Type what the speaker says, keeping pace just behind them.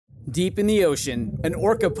Deep in the ocean, an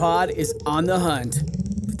orca pod is on the hunt.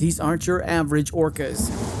 But these aren't your average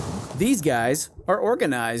orcas. These guys are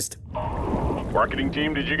organized. Marketing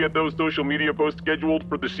team, did you get those social media posts scheduled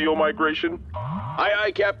for the SEAL migration?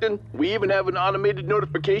 Aye, Captain. We even have an automated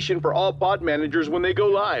notification for all pod managers when they go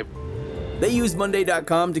live. They use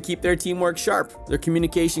Monday.com to keep their teamwork sharp, their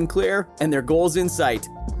communication clear, and their goals in sight.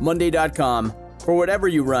 Monday.com. For whatever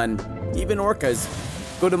you run, even orcas.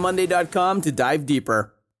 Go to Monday.com to dive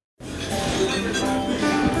deeper.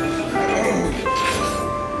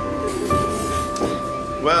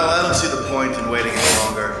 Well, I don't see the point in waiting any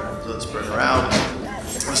longer. So let's bring her out.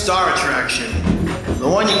 The star attraction, the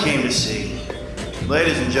one you came to see.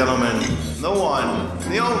 Ladies and gentlemen, the one,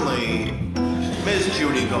 the only, Miss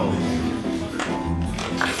Judy Gold.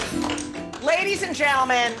 Ladies and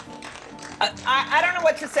gentlemen, I don't know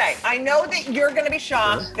what to say. I know that you're going to be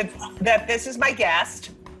shocked that this is my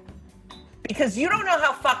guest because you don't know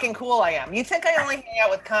how fucking cool I am. You think I only hang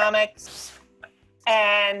out with comics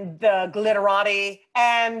and the glitterati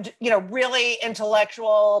and, you know, really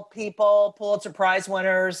intellectual people, Pulitzer Prize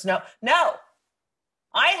winners. No.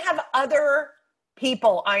 I have other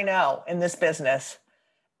people I know in this business,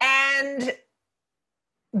 and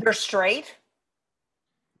they're straight,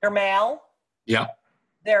 they're male. Yeah.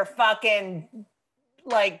 They're fucking,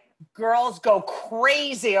 like, girls go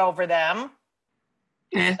crazy over them.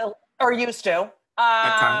 Or used to.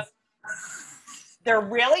 They're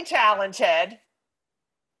really talented.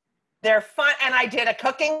 They're fun. And I did a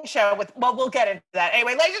cooking show with, well, we'll get into that.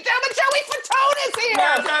 Anyway, ladies and gentlemen, Joey Fatone is here.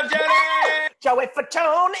 What's up, Joey? Joey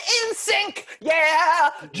Fatone in sync. Yeah.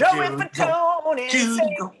 Joey Fatone in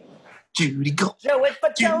sync. Judy Gold. Joey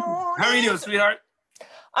Fatone. How are you doing, sweetheart?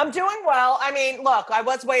 I'm doing well. I mean, look, I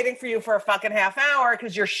was waiting for you for a fucking half hour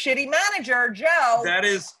because your shitty manager, Joe. That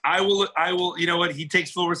is, I will, you know what? He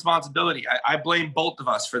takes full responsibility. I blame both of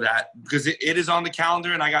us for that because it is on the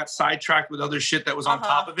calendar and I got sidetracked with other shit that was on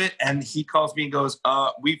top of it. And he calls me and goes,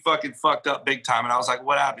 we fucking fucked up big time. And I was like,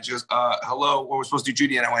 what happened? She goes, hello, we're supposed to do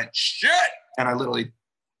Judy. And I went, shit. And I literally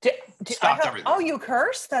stopped everything. Oh, you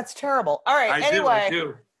curse? That's terrible. All right, I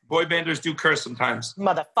do. Boy banders do curse sometimes.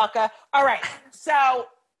 Motherfucker. All right, so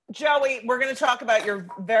Joey, we're going to talk about your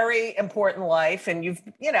very important life, and you're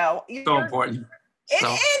so important. It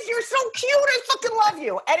is. You're so cute. I fucking love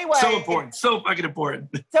you. Anyway, so important. So fucking important.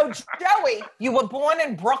 So Joey, you were born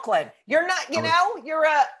in Brooklyn. You're not. You're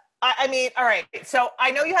a. I mean, all right. So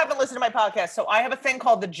I know you haven't listened to my podcast. So I have a thing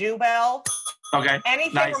called the Jew Bell. Okay.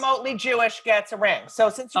 Anything remotely Jewish gets a ring. So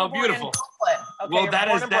since you were born beautiful. in Brooklyn, okay, well,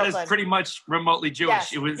 that is pretty much remotely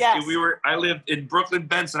Jewish. Yes, I lived in Brooklyn,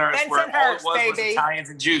 Bensonhurst, where all it was Italians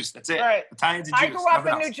and Jews. That's it. Right. Italians and Jews. I grew up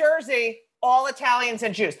in New Jersey, all Italians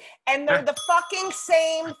and Jews, and they're the fucking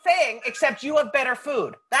same thing, except you have better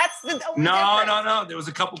food. That's the only difference. No. There was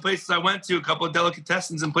a couple places I went to, a couple of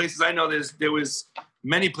delicatessens and places I know. There was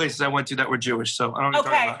many places I went to that were Jewish, so I don't know what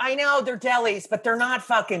you're talking about. I know they're delis, but they're not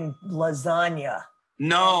fucking lasagna.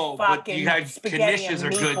 No, but you had knishes are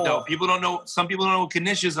good though. Some people don't know what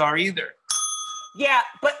knishes are either. Yeah,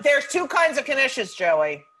 but there's two kinds of knishes,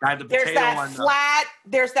 Joey. There's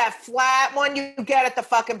that flat one you get at the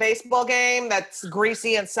fucking baseball game that's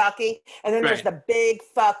greasy and sucky, and then there's the big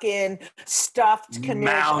fucking stuffed knish.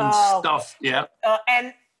 Mound stuffed, yeah.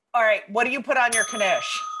 And all right, what do you put on your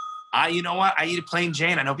knish? You know what? I eat it plain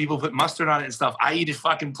Jane. I know people put mustard on it and stuff. I eat it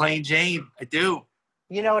fucking plain Jane. I do.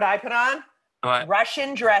 You know what I put on? What?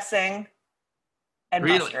 Russian dressing and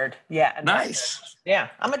mustard. Yeah. And nice. Mustard. Yeah,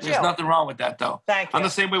 I'm a Jew. There's nothing wrong with that, though. Thank you. I'm the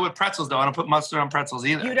same way with pretzels, though. I don't put mustard on pretzels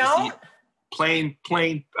either. You don't? Plain.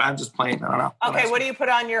 I'm just plain. I don't know. Okay, what do you put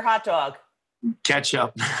on your hot dog?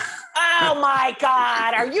 Ketchup. Oh, my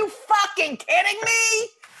God. Are you fucking kidding me?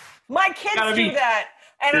 My kids do that.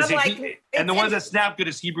 And I'm like... And the ones that snap good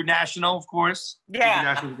is Hebrew National, of course. Yeah. Hebrew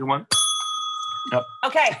National is a good one. Yep.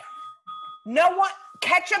 Okay. No one...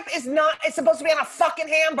 Ketchup is not, it's supposed to be on a fucking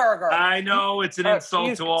hamburger. I know it's an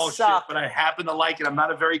insult to all shit, but I happen to like it. I'm not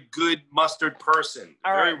a very good mustard person.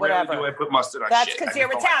 All right, Very rarely do I put mustard on shit. That's because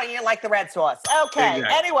you're Italian, you like the red sauce. Okay,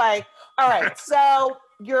 exactly. Anyway, all right, so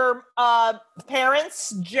your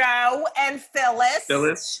parents, Joe and Phyllis.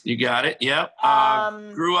 Phyllis, you got it, yep.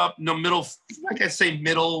 Grew up in the middle, like I say,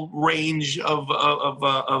 middle range of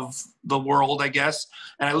the world, I guess.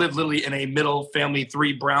 And I lived literally in a middle family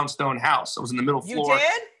 3 brownstone house. I was in the middle floor. You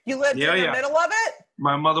did? You lived in the middle of it?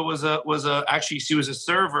 My mother was actually she was a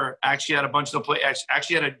server. Actually had a bunch of the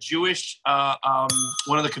actually had a Jewish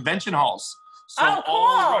one of the convention halls. So Oh, cool.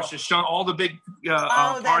 all Rosh Hashanah, all the big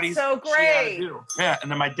parties, that's so she had to great. do. Yeah, and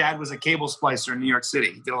then my dad was a cable splicer in New York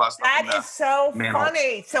City. He did a lot of stuff. That is so manholes.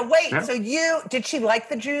 funny. So wait, Yeah. so did she like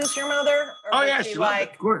the Jews, your mother? Or Oh was yeah, she loved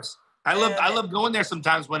it, of course. I loved going there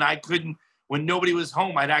sometimes when nobody was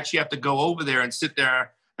home. I'd actually have to go over there and sit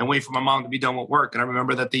there and wait for my mom to be done with work. And I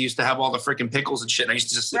remember that they used to have all the freaking pickles and shit. And I used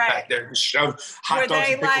to just sit back there and shove hot dogs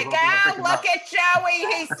and pickles. Were they like, oh, look at Joey,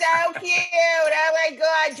 he's so cute. Oh my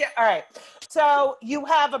God. All right. So you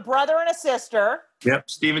have a brother and a sister. Yep,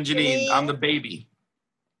 Steve and Janine. I'm the baby.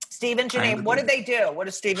 Steve and Janine. What did they do? What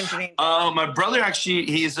does Steve and Janine do? My brother actually,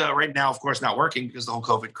 he's right now, of course, not working because of the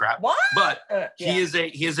whole COVID crap. What? But he's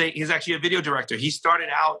actually a video director. He started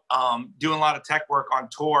out doing a lot of tech work on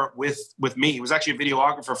tour with me. He was actually a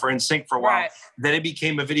videographer for NSYNC for a while. Right. Then he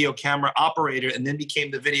became a video camera operator and then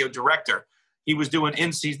became the video director. He's done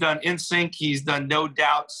NSYNC. He's done No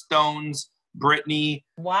Doubt, Stones, Britney,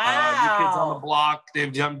 wow, New Kids on the Block.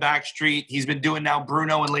 They've done Backstreet. He's been doing now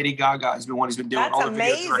Bruno and Lady Gaga. He's been doing. That's all the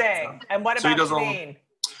amazing. And what about Janine?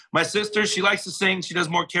 My sister, she likes to sing. She does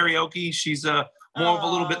more karaoke. She's more of a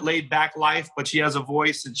little bit laid back life, but she has a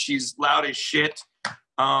voice and she's loud as shit.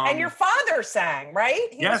 And your father sang, right?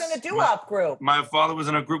 He was in a doo-wop group. My father was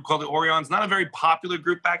in a group called the Orions. Not a very popular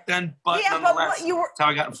group back then, but nonetheless, that's how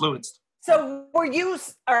I got influenced. So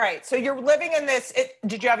all right, so you're living in this,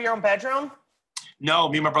 did you have your own bedroom? No,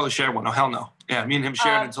 me and my brother shared one. No, hell no. Yeah, me and him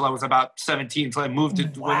shared it until I was about 17, until I moved to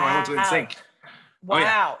when I went to NSYNC. Wow.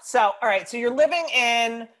 Yeah. So, all right. So you're living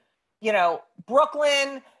in,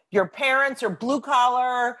 Brooklyn. Your parents are blue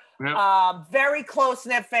collar, very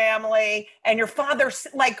close-knit family. And your father,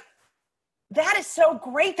 that is so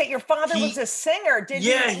great that your father was a singer.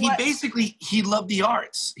 He loved the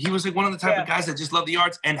arts. He was one of the type of guys that just loved the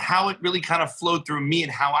arts, and how it really kind of flowed through me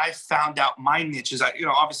and how I found out my niche is,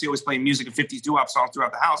 obviously always playing music and 50s doo-wop songs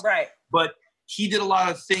throughout the house. Right. But he did a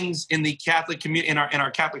lot of things in the Catholic community, in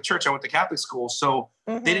our Catholic church. I went to Catholic school, so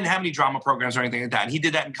they didn't have any drama programs or anything like that. And he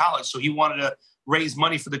did that in college. So he wanted to raise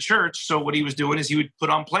money for the church. So what he was doing is he would put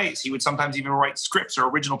on plays. He would sometimes even write scripts or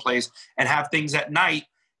original plays and have things at night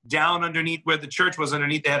down underneath where the church was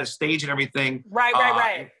underneath. They had a stage and everything.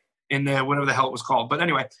 Right. In the, whatever the hell it was called. But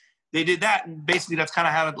anyway, they did that. And basically that's kind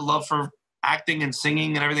of how the love for acting and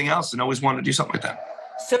singing and everything else, and always wanted to do something like that.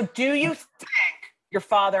 So do you think your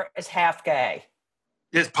father is half gay?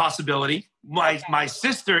 There's possibility. My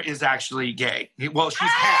sister is actually gay. Well, she's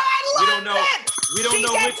half. We don't know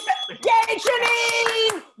which. Gay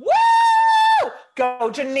Janine! Woo! Go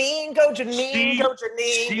Janine, go Janine, go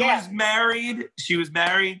Janine. She was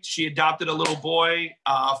married. She adopted a little boy.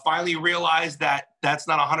 Finally realized that that's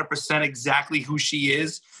not 100% exactly who she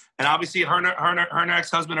is. And obviously her and her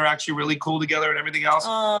ex-husband are actually really cool together and everything else.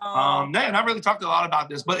 And I've really talked a lot about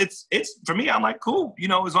this, but it's for me, I'm like, cool, as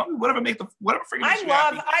long as whatever freaking makes me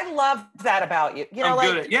happy. I love that about you. I'm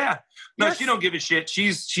good at it. Yeah. No, she don't give a shit.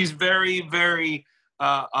 She's very, very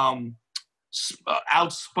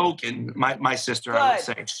outspoken, my sister, I would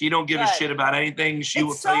say. She don't give a shit about anything. She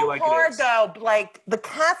will tell you like it is. It's so hard, though. Like, the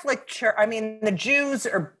Catholic Church, I mean, the Jews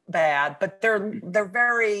are bad, but they're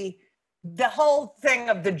very... The whole thing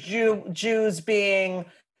of the Jews being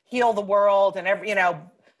heal the world and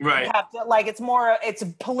right. It's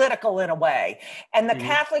political in a way. And the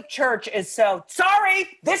Catholic Church is so, sorry,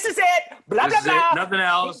 this is it, blah, blah, blah. Nothing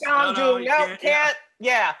else. Can't.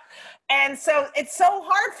 Yeah. And so it's so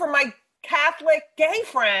hard for my Catholic gay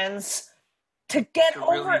friends to get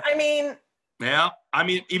over it. I mean... Yeah. I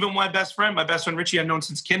mean, even my best friend Richie, I've known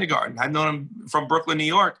since kindergarten. I've known him from Brooklyn, New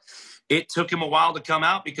York. It took him a while to come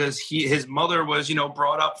out because his mother was,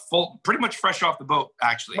 brought up pretty much fresh off the boat,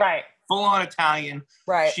 actually. Right. Full on Italian.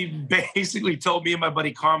 Right. She basically told me and my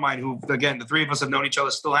buddy Carmine, who, again, the three of us have known each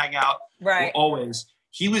other, still hang out. Right. Always.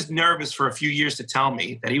 He was nervous for a few years to tell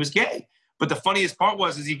me that he was gay. But the funniest part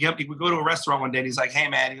was, he would go to a restaurant one day and he's like, hey,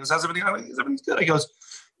 man, he goes, how's everything? Everything's good. He goes,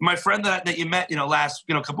 my friend that you met, last,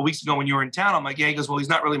 couple of weeks ago when you were in town. I'm like, yeah. He goes, well, he's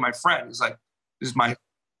not really my friend. He's like, it's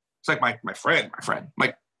like my friend. I'm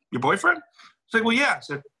like, your boyfriend? It's like, well, yeah. I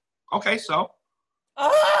said, okay, so.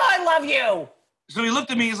 Oh, I love you. So he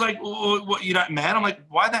looked at me. He's like, well, what, you're not mad? I'm like,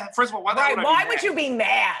 why that? First of all, why that? Right. Why would you be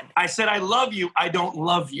mad? I said, I love you. I don't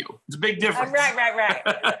love you. It's a big difference. Right.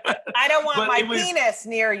 I don't want my penis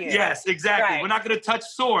near you. Yes, exactly. Right. We're not going to touch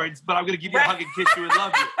swords, but I'm going to give you a hug and kiss you and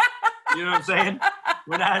love you. You know what I'm saying?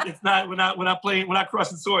 We're not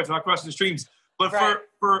crossing swords. We're not crossing the streams. But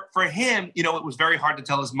for him, it was very hard to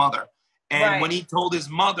tell his mother. And when he told his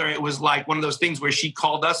mother, it was like one of those things where she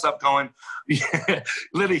called us up going,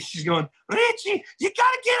 literally, she's going, Richie, you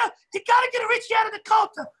gotta get Richie out of the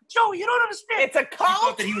cult. Joey, you don't understand. It's a cult? She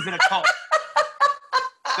thought that he was in a cult.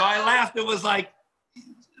 So I laughed. It was like,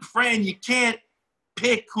 friend, you can't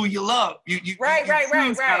pick who you love. You choose kind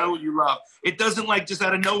of who you love. It doesn't like just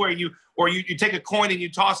out of nowhere you take a coin and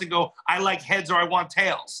you toss and go, I like heads or I want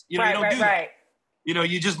tails. You know, you don't do that. You know,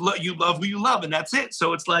 you just you love who you love and that's it.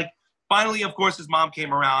 So it's like, finally, of course, his mom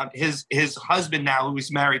came around. His husband now, who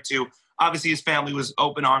he's married to, obviously his family was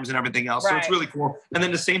open arms and everything else. So it's really cool. And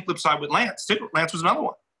then the same flip side with Lance too. Lance was another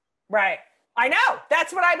one. Right. I know.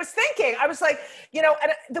 That's what I was thinking. I was like, you know,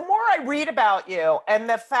 and the more I read about you and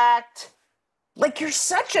the fact, like, you're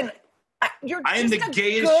such an, I am the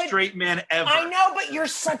gayest straight man ever. I know, but you're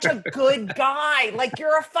such a good guy. Like,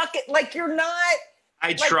 you're a fucking, like, you're not.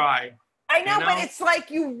 I try. I know, but it's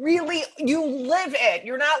like you live it.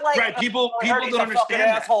 You're not like. Right. People don't understand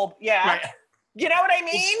that. Asshole. Yeah. Right. You know what I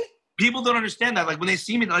mean? People don't understand that. Like when they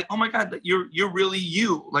see me, they're like, "Oh my God, you're really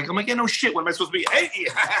you." Like I'm like, "Yeah, no shit. What am I supposed to be?" Hey,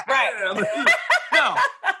 right? No,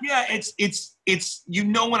 yeah, it's you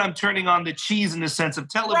know when I'm turning on the cheese in the sense of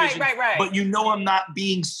television, right. But you know I'm not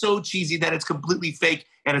being so cheesy that it's completely fake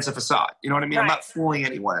and it's a facade. You know what I mean? Right. I'm not fooling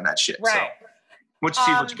anyone in that shit. Right. So, what you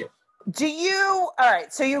see, what you get. All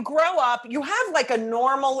right, so you grow up, you have like a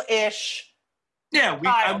normal-ish. Yeah,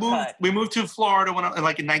 we moved to Florida when in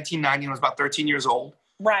 1990. I was about 13 years old.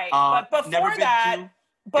 Right, but before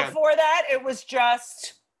that, it was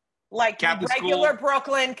just like Catholic regular school.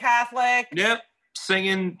 Brooklyn Catholic. Yep,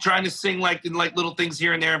 singing, trying to sing like little things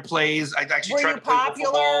here and there in plays. I actually tried to play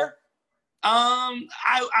popular.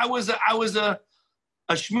 I was a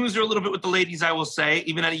schmoozer a little bit with the ladies, I will say,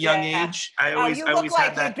 even at a young age. You look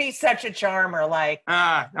like you'd be such a charmer, like.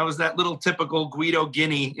 I was that little typical Guido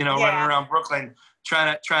Guinea, running around Brooklyn,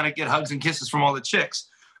 trying to get hugs and kisses from all the chicks.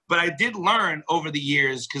 But I did learn over the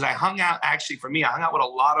years because I hung out with a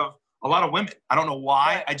lot of women. I don't know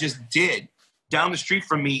why, I just did. Down the street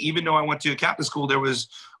from me, even though I went to a Catholic school, there was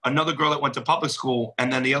another girl that went to public school,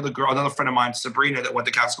 and then the other girl, another friend of mine, Sabrina, that went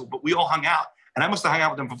to Catholic school. But we all hung out, and I must have hung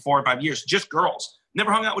out with them for 4 or 5 years, just girls.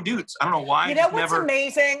 Never hung out with dudes. I don't know why. You know what's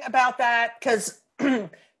amazing about that? Because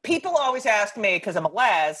people always ask me, because I'm a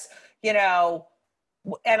les, and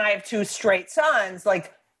I have 2 straight sons,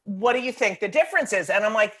 like, what do you think the difference is? And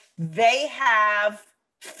I'm like, they have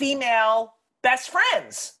female best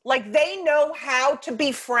friends. Like, they know how to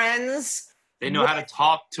be friends. They know how to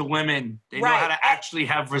talk to women. They know how to actually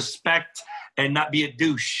have respect and not be a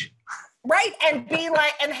douche. Right. And be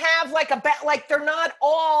like, and have like like they're not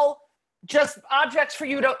all just objects for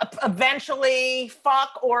you to eventually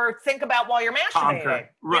fuck or think about while you're masturbating.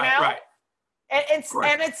 Right. And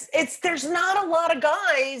it's there's not a lot of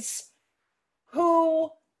guys who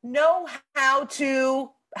know how to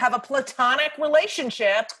have a platonic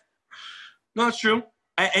relationship. No, it's true.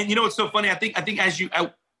 And you know what's so funny? I think as you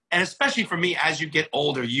and especially for me, as you get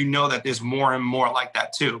older, you know that there's more and more like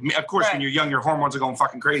that too. I mean, of course, when you're young, your hormones are going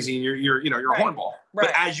fucking crazy, and you're a hornball. Right.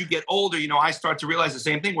 But as you get older, I start to realize the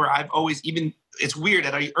same thing. Where I've always it's weird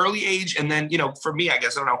at an early age, and then for me, I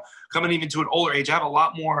guess I don't know, coming even to an older age, I have a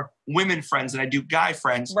lot more women friends than I do guy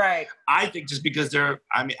friends. Right. I think just because I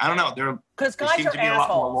don't know, because guys seem are to be assholes.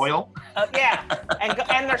 a lot more loyal. Yeah,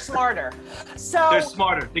 and they're smarter. So they're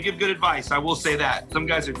smarter. They give good advice. I will say that. Some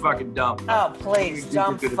guys are fucking dumb. Oh please,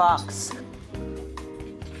 dumb fucks.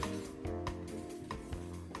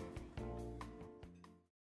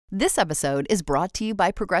 This episode is brought to you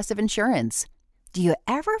by Progressive Insurance. Do you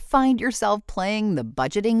ever find yourself playing the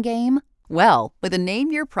budgeting game? Well, with a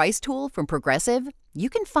Name Your Price tool from Progressive, you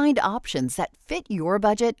can find options that fit your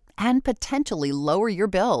budget and potentially lower your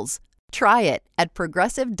bills. Try it at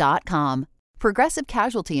Progressive.com. Progressive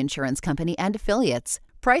Casualty Insurance Company and Affiliates.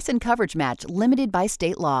 Price and coverage match limited by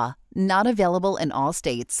state law. Not available in all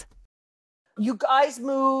states. You guys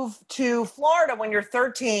move to Florida when you're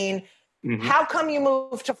 13. Mm-hmm. How come you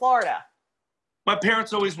moved to Florida? My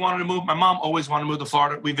parents always wanted to move. My mom always wanted to move to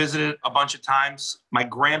Florida. We visited a bunch of times. My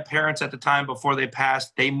grandparents at the time, before they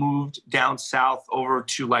passed, they moved down south over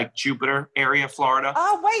to like Jupiter area, Florida.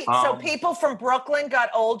 Oh, wait. So people from Brooklyn got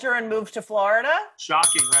older and moved to Florida?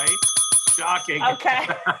 Shocking, right? Shocking. Okay.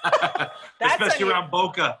 Especially around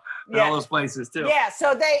Boca and all those places too. Yeah.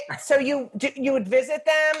 So you would visit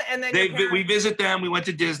them, and then we visit them. We went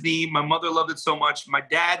to Disney. My mother loved it so much. My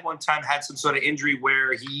dad one time had some sort of injury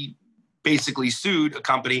where he basically sued a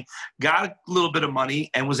company, got a little bit of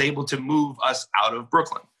money, and was able to move us out of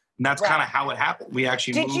Brooklyn. And that's kind of how it happened. We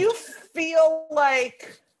actually moved. Did you feel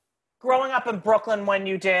like growing up in Brooklyn when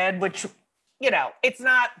you did, which, it's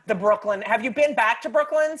not the Brooklyn. Have you been back to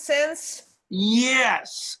Brooklyn since?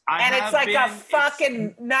 Yes. It's like a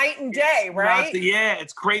fucking night and day, right?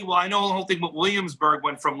 It's great. Well, I know the whole thing with Williamsburg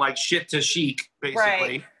went from like shit to chic,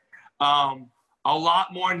 basically. Right. A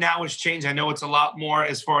lot more now has changed. I know it's a lot more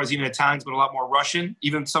as far as even Italians, but a lot more Russian.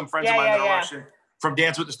 Even some friends of mine that are Russian from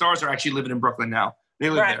Dance with the Stars are actually living in Brooklyn now. They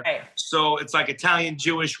live there. So it's like Italian,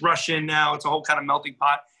 Jewish, Russian now. It's a whole kind of melting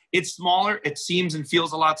pot. It's smaller. It seems and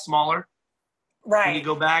feels a lot smaller when you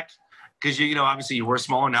go back. Because, you know, obviously you were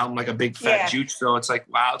smaller. Now I'm like a big fat Juke. So it's like,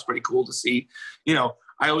 wow, it's pretty cool to see. You know,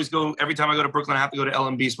 I always go, every time I go to Brooklyn, I have to go to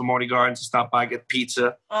LMB's Mardi Gardens to stop by, get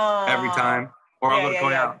pizza every time. Or I'll go to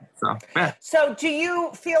Coney Island. So, So do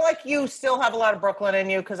you feel like you still have a lot of Brooklyn in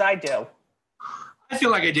you? Because I do. I feel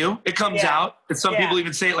like I do. It comes out. And some people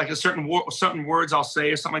even say it, like a certain words I'll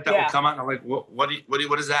say or something like that will come out. And I'm like,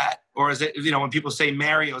 what is that? Or is it, you know, when people say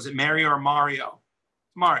Mario, is it Mario or Mario?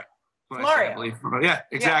 It's Mario. Mario. I believe. Yeah,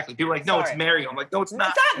 exactly. People are like, no, it's Mario. I'm like, no, it's not.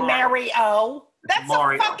 It's not Mario. That's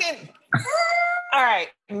Mario. a fucking... All right,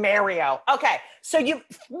 Mario. Okay, so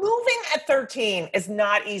moving at 13 is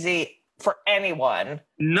not easy for anyone.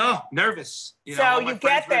 No, nervous. You know, so you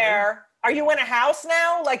get there. Are you in a house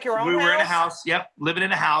now, like your own house? We were in a house, living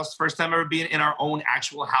in a house. First time ever being in our own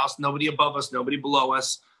actual house. Nobody above us, nobody below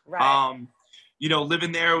us. Right. You know,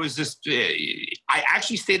 living there was just, I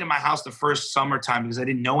actually stayed in my house the first summertime because I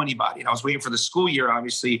didn't know anybody. And I was waiting for the school year,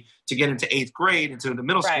 obviously, to get into 8th grade, into the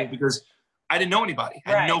middle school, because I didn't know anybody.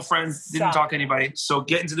 I had no friends, didn't talk to anybody. So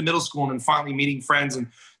getting to the middle school and then finally meeting friends. And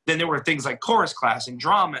then there were things like chorus class and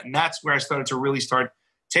drama. And that's where I started to really start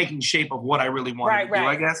taking shape of what I really wanted to do,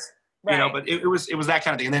 I guess. You know, but it was that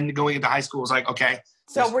kind of thing. And then going into high school was like, okay.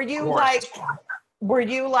 So were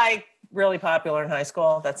you like really popular in high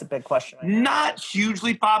school? That's a big question. Not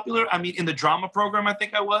hugely popular. I mean, in the drama program, I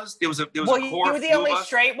think I was. There was a core. You were the only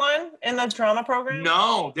straight one in the drama program?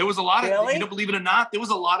 No, there was a lot of, you know, believe it or not, there was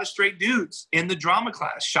a lot of straight dudes in the drama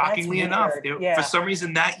class, shockingly enough. For some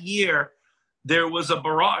reason that year, there was a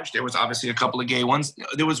barrage. There was obviously a couple of gay ones.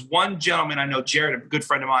 There was one gentleman I know, Jared, a good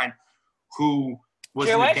friend of mine, who was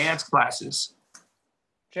in the dance classes.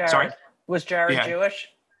 Jared. Sorry? Was Jared Jewish?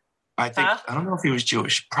 I think, I don't know if he was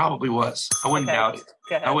Jewish. Probably was. I wouldn't doubt it.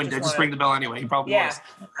 I wouldn't. Just ring the bell anyway. He probably was.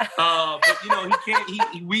 But, you know,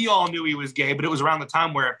 we all knew he was gay, but it was around the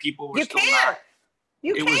time where people were still not.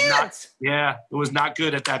 It was not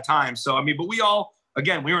good at that time. So, I mean, but we all,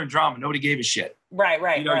 again, we were in drama. Nobody gave a shit.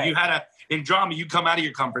 Right. You know, you had in drama, you come out of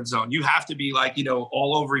your comfort zone. You have to be like, you know,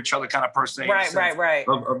 all over each other kind of person. Right.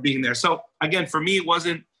 Of being there. So, again, for me,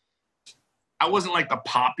 I wasn't like the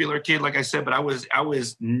popular kid, like I said, but I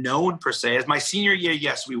was known per se. As my senior year,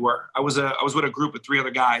 yes, we were. I was with a group of 3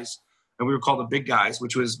 other guys, and we were called the Big Guys,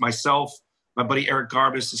 which was myself, my buddy Eric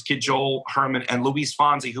Garbus, his kid Joel Herman, and Luis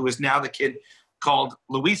Fonsi, who is now the kid called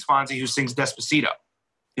Luis Fonsi, who sings Despacito.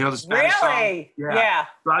 You know, the Spanish song? Yeah.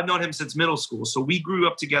 So I've known him since middle school. So we grew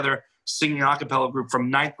up together singing an a cappella group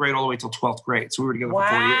from 9th grade all the way till 12th grade. So we were together for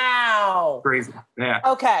 4 years. Wow. Crazy. Yeah.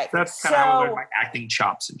 Okay. That's kind of how I learned my acting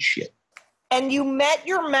chops and shit. And you met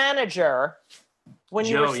your manager when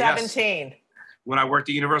you were 17. Yes. When I worked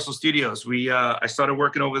at Universal Studios. I started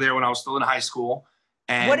working over there when I was still in high school.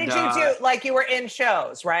 And what did you do? Like you were in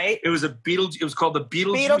shows, right? It was it was called the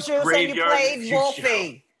Beetlejuice Graveyard. And you played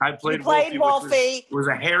Wolfie. I played Wolfie. Was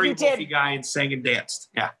a hairy Wolfie guy and sang and danced.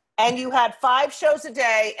 Yeah. And you had 5 shows a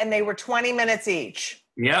day, and they were 20 minutes each.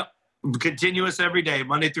 Yep. Continuous every day,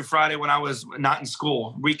 Monday through Friday when I was not in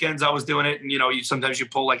school. Weekends I was doing it, and you know, sometimes you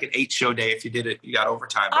pull like an 8-show day if you did it. You got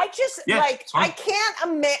overtime. I just I can't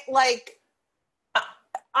admit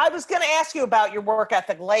I was going to ask you about your work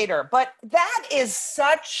ethic later, but that is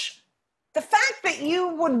such the fact that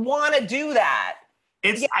you would want to do that.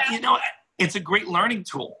 It's you know, it's a great learning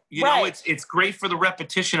tool. You know, it's great for the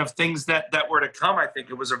repetition of things that were to come. I think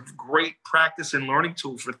it was a great practice and learning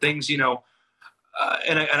tool for things, you know.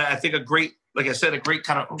 And I think a great, like I said, a great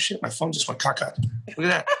kind of, oh shit, my phone just went cockeyed. Look at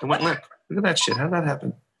that. It went limp. Look at that shit. How did that happen?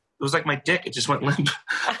 It was like my dick. It just went limp.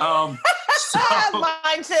 Mine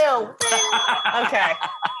too. Okay.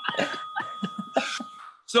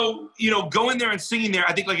 So, you know, going there and singing there,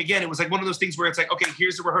 I think, like, again, it was like one of those things where it's like, okay,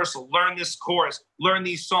 here's the rehearsal. Learn this chorus. Learn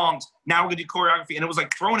these songs. Now we're going to do choreography. And it was,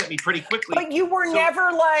 like, thrown at me pretty quickly. But you were never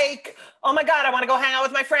like, oh, my God, I want to go hang out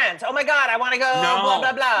with my friends. Oh, my God, I want to go blah,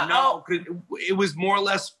 blah, blah. No, it was more or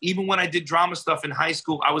less, even when I did drama stuff in high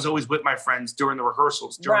school, I was always with my friends during the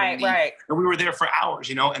rehearsals. And we were there for hours,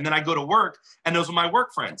 you know. And then I go to work, and those were my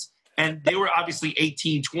work friends. And they were obviously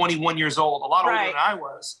 18, 21 years old, a lot older than I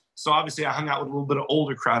was. So obviously I hung out with a little bit of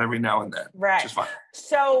older crowd every now and then. Right. Which is fine.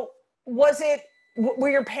 So were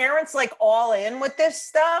your parents like all in with this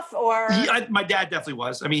stuff or? My dad definitely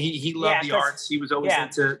was. I mean, he loved the arts. He was always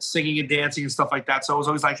into singing and dancing and stuff like that. So I was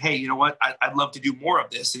always like, hey, you know what? I'd love to do more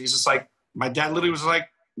of this. And he's just like, my dad literally was like,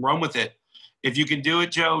 run with it. If you can do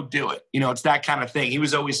it, Joe, do it. You know, it's that kind of thing. He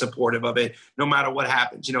was always supportive of it, no matter what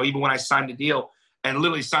happens. You know, even when I signed a deal and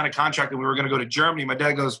literally signed a contract and we were going to go to Germany, my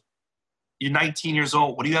dad goes, "You're 19 years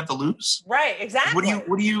old. What do you have to lose?" Right, exactly.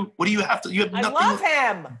 What do you have to? You have nothing. I love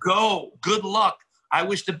him. Go. Good luck. I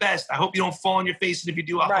wish the best. I hope you don't fall on your face, and if you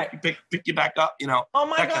do, I'll help you pick you back up. You know. Oh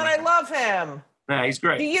my God, I love him. Yeah, he's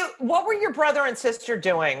great. What were your brother and sister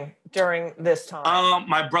doing during this time?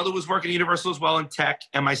 My brother was working at Universal as well in tech,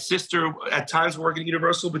 and my sister at times worked at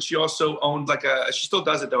Universal, but she also owned she still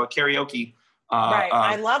does it though, a karaoke. Right,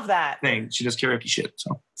 I love that thing. She does karaoke shit.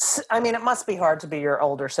 So I mean, it must be hard to be your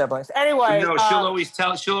older siblings. Anyway, she'll always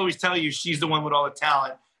tell you she's the one with all the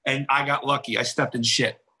talent, and I got lucky. I stepped in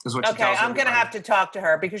shit. Is what she tells I'm gonna have to talk to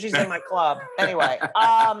her because she's in my club. Anyway,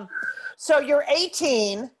 so you're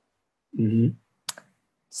 18. Mm-hmm.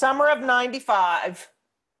 Summer of 95.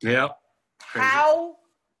 Yeah. How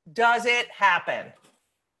does it happen?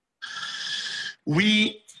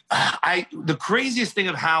 The craziest thing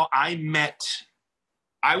of how I met,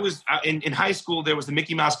 I was in high school. There was the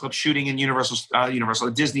Mickey Mouse Club shooting in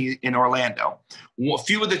Universal Disney in Orlando. A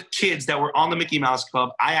few of the kids that were on the Mickey Mouse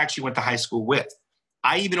Club, I actually went to high school with.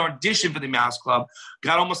 I even auditioned for the Mouse Club,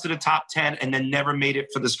 got almost to the top 10, and then never made it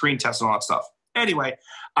for the screen test and all that stuff. Anyway,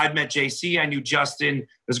 I'd met JC. I knew Justin.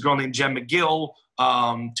 There's a girl named Jen McGill,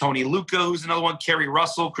 Tony Luca, who's another one, Kerry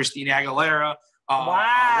Russell, Christina Aguilera,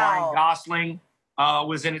 Ryan Gosling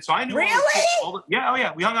was in it. So I knew all the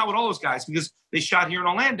yeah. We hung out with all those guys because they shot here in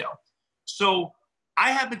Orlando. So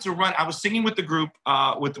I happened to run. I was singing with the group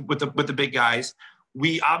with the big guys.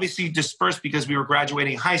 We obviously dispersed because we were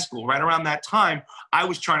graduating high school. Right around that time, I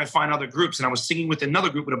was trying to find other groups, and I was singing with another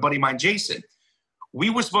group with a buddy of mine, Jason. We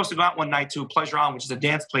were supposed to go out one night to Pleasure Island, which is a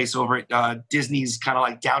dance place over at Disney's kind of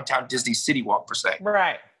like downtown Disney City Walk, per se.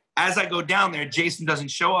 Right. As I go down there, Jason doesn't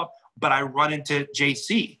show up, but I run into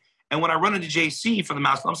JC. And when I run into JC from the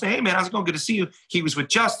Mouse Club, I'm saying, "Hey, man, how's it going? Good to see you." He was with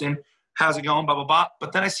Justin. How's it going? Blah, blah, blah.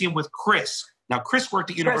 But then I see him with Chris. Now, Chris worked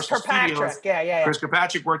at Universal Studios. Yeah. Chris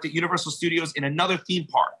Kirkpatrick worked at Universal Studios in another theme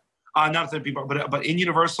park. Not a theme park, but in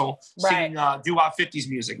Universal, singing doo-wop 50s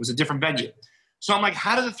music. It was a different venue. So I'm like,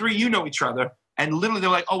 how do the three of you know each other? And literally they're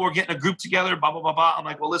like, "Oh, we're getting a group together, blah, blah, blah, blah." I'm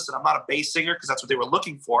like, "Well, listen, I'm not a bass singer," because that's what they were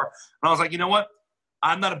looking for. And I was like, "You know what?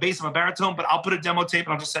 I'm not a bass, I'm a baritone, but I'll put a demo tape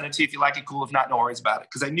and I'll just send it to you. If you like it, cool. If not, no worries about it."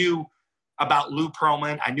 Because I knew about Lou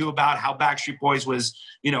Pearlman. I knew about how Backstreet Boys was,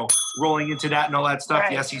 rolling into that and all that stuff.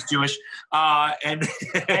 Right. Yes, he's Jewish. And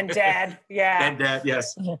Dad, yeah. And Dad,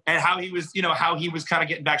 yes. And how he was, kind of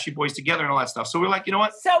getting Backstreet Boys together and all that stuff. So we're like, you know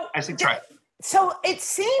what? So I said, try it. So it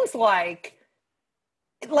seems like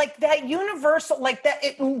that Universal,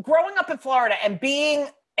 growing up in Florida and being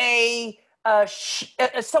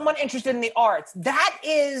someone interested in the arts,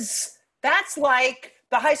 that's like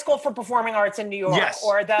the High School for Performing Arts in New York,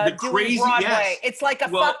 or the crazy Broadway. Yes. It's like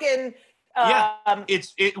fucking.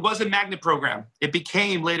 It was a magnet program. It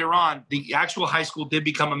became later on, the actual high school did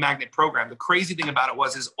become a magnet program. The crazy thing about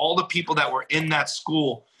it is all the people that were in that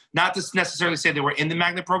school, not to necessarily say they were in the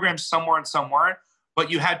magnet program, some were and some weren't,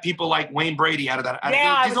 but you had people like Wayne Brady out of that. I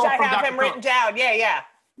have him written down. Yeah.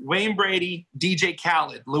 Wayne Brady, DJ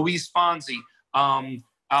Khaled, Luis Fonsi,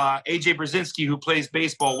 AJ Brzezinski, who plays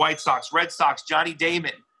baseball, White Sox, Red Sox, Johnny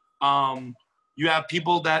Damon. You have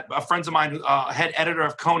people that friends of mine, head editor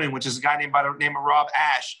of Conan, which is a guy by the name of Rob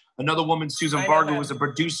Ash. Another woman, Susan Varga, who was a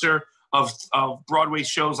producer of Broadway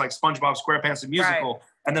shows like SpongeBob SquarePants, the musical. Right.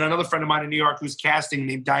 And then another friend of mine in New York who's casting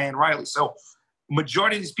named Diane Riley. So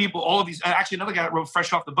majority of these people, all of these, actually another guy that wrote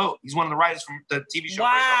Fresh Off the Boat. He's one of the writers from the TV show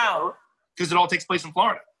Fresh Off the Boat, because it all takes place in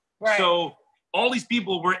Florida. Right. So all these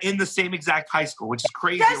people were in the same exact high school, which is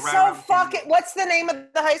crazy. That's so fucking. What's the name of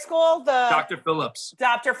the high school? Dr. Phillips.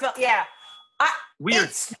 Dr. Phil. Yeah.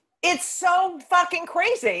 Weird. It's so fucking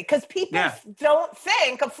crazy because people don't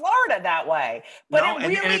think of Florida that way, but it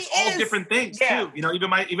really and it's all different things too.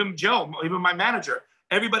 Even Joe, even my manager,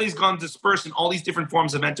 everybody's gone dispersed in all these different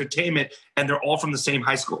forms of entertainment, and they're all from the same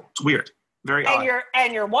high school. It's weird, very odd.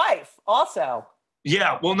 And your wife also.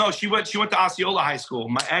 Yeah, well, no, she went to Osceola High School.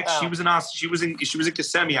 My ex, she was in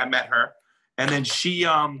Kissimmee. I met her, and then she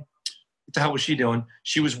what the hell was she doing?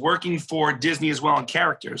 She was working for Disney as well in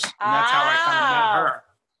characters, and that's how I kind of met her.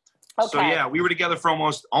 Okay. So yeah, we were together for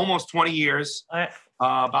almost 20 years.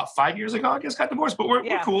 About 5 years ago, I guess, got divorced, but we're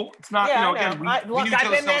cool. It's not, again, we knew each other.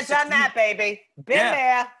 I've been there, done that, baby. Been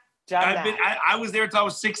there, done that. I was there until I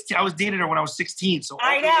was 16. I was dating her when I was 16. So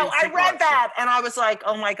I know. I read that, and I was like,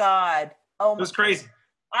 oh my God. It was crazy.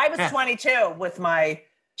 I was 22 with my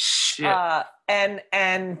shit.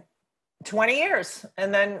 And 20 years,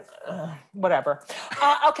 and then whatever.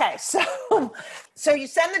 Okay, so you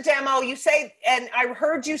send the demo. You say, and I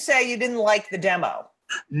heard you say you didn't like the demo.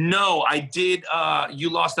 No, I did. You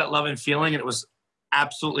Lost That Love and Feeling, and it was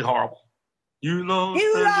absolutely horrible. You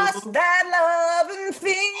lost that love and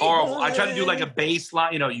feeling. Horrible. I tried to do like a bass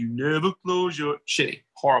line, you never close your... Shitty.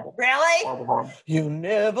 Horrible. Really? Horrible. You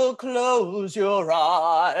never close your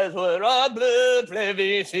eyes when I blood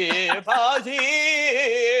flavor party.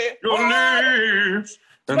 Your lips.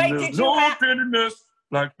 And Wait, there's did you no tenderness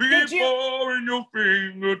like before in your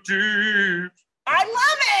fingertips. I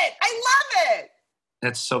love it.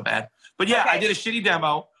 That's so bad. But yeah, Okay. I did a shitty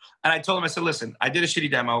demo. And I told him, I said, listen, I did a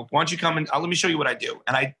shitty demo. Why don't you come and let me show you what I do.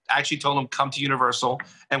 And I actually told him, come to Universal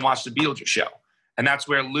and watch the Beetlejuice show. And that's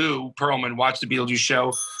where Lou Pearlman watched the Beetlejuice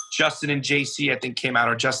show. Justin and JC, I think, came out,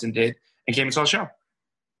 or Justin did, and came and saw the show.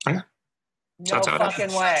 Okay. So No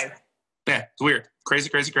fucking way. Yeah, it's weird.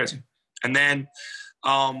 Crazy. And then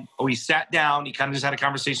we sat down. He kind of just had a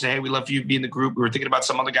conversation. Hey, we love you to be in the group. We were thinking about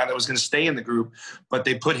some other guy that was going to stay in the group, but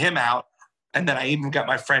they put him out. And then I even got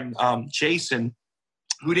my friend Jason,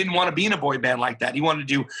 who didn't want to be in a boy band like that. He wanted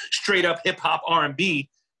to do straight up hip hop R&B.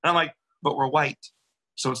 And I'm like, but we're white.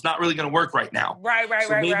 So it's not really going to work right now. Right.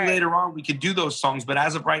 So maybe later on we could do those songs. But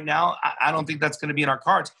as of right now, I don't think that's going to be in our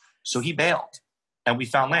cards. So he bailed. And we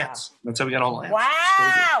found Lance. That's how we got all Lance.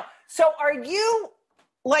 Wow. So are you,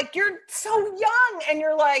 like, you're so young and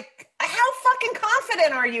you're like, how fucking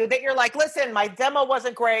confident are you that you're like, listen, my demo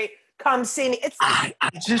wasn't great. Come see me. It's I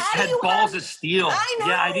just had balls of steel. I know.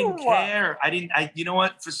 Yeah, I didn't care. You know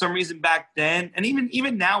what? For some reason back then, and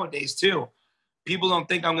even nowadays too, people don't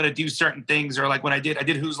think I'm going to do certain things. Or like when I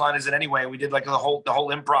did Whose Line Is It Anyway? We did like the whole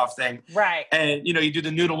improv thing. Right. And, you do the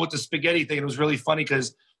noodle with the spaghetti thing. It was really funny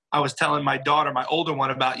because I was telling my daughter, my older one,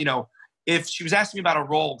 about, if she was asking me about a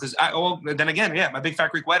role, because then again, my Big Fat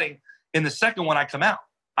Greek Wedding, in the second one, I come out.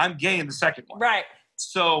 I'm gay in the second one. Right.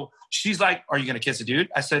 So she's like, are you going to kiss a dude?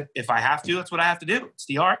 I said, if I have to, that's what I have to do. It's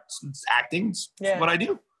the art. It's acting. It's what I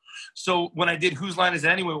do. So when I did Whose Line Is It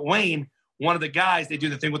Anyway with Wayne, one of the guys, they do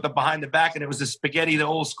the thing with the behind the back, and it was the spaghetti, the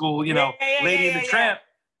old school, Lady and the Tramp.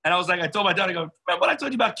 And I was like, I told my daughter, I go, what I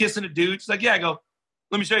told you about kissing a dude? She's like, yeah. I go,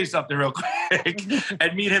 let me show you something real quick.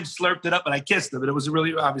 And me and him slurped it up, and I kissed him. And it was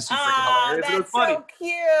really obviously freaking hilarious. It was funny. So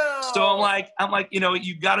cute. So I'm like,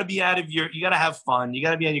 you got to be out of you got to have fun. You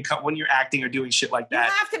got to be on your when you're acting or doing shit like that.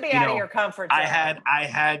 You have to be out of your comfort zone. I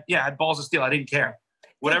had balls of steel. I didn't care.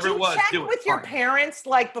 Whatever it was, do it. With your parents,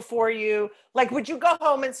 like before you, like, would you go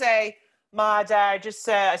home and say, Ma, Dad, just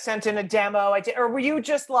I sent in a demo. Or were you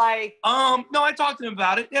just like? No, I talked to them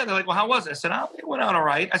about it. Yeah, they're like, well, how was it? I said, it went out all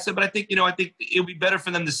right. I said, but I think it would be better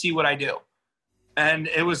for them to see what I do. And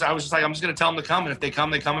I was just like, I'm just going to tell them to come. And if they come,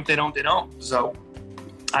 they come. If they don't, they don't. So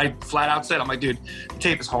I flat out said, I'm like, dude, the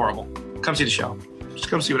tape is horrible. Come see the show. Just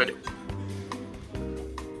come see what I do.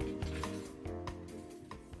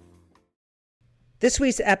 This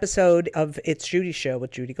week's episode of It's Judy Show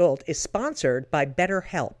with Judy Gold is sponsored by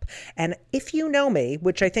BetterHelp. And if you know me,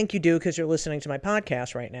 which I think you do because you're listening to my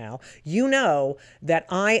podcast right now, you know that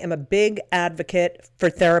I am a big advocate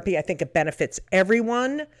for therapy. I think it benefits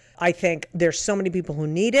everyone. I think there's so many people who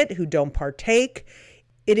need it, who don't partake.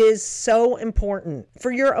 It is so important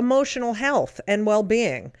for your emotional health and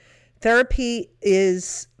well-being. Therapy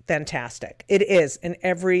is fantastic. It is in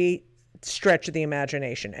every stretch of the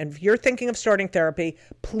imagination. And if you're thinking of starting therapy,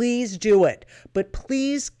 please do it. But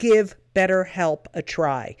please give BetterHelp a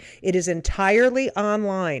try. It is entirely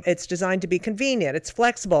online. It's designed to be convenient. It's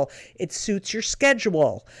flexible. It suits your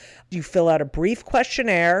schedule. You fill out a brief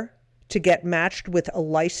questionnaire to get matched with a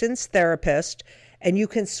licensed therapist, and you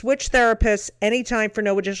can switch therapists anytime for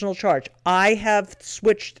no additional charge. I have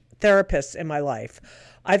switched therapists in my life.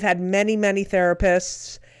 I've had many, many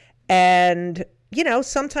therapists, and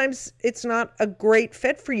sometimes it's not a great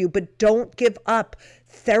fit for you, but don't give up.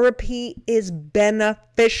 Therapy is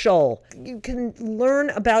beneficial. You can learn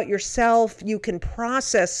about yourself. You can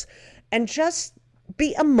process and just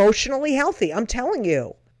be emotionally healthy. I'm telling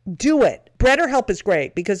you, do it. BetterHelp is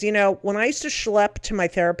great because, when I used to schlep to my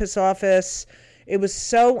therapist's office, it was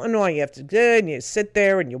so annoying. You have to do it and you sit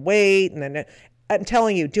there and you wait. And then I'm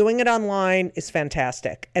telling you, doing it online is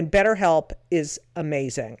fantastic. And BetterHelp is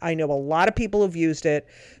amazing. I know a lot of people who've used it.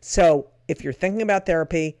 So if you're thinking about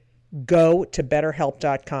therapy, go to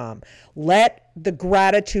BetterHelp.com. Let the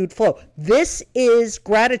gratitude flow. This is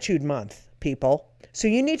Gratitude Month, people. So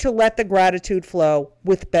you need to let the gratitude flow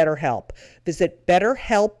with BetterHelp. Visit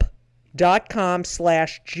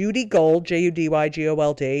BetterHelp.com/JudyGold,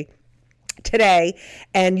 JudyGold, today,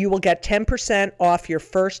 and you will get 10% off your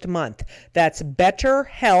first month. That's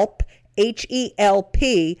BetterHelp,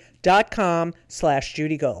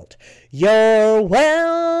 HELP.com/Judy Gold. You're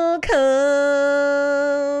welcome.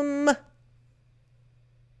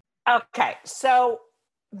 Okay, so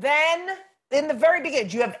then in the very beginning,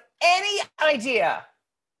 do you have any idea?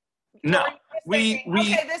 No, okay,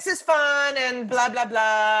 this is fun and blah blah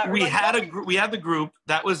blah. We had the group.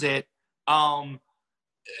 That was it.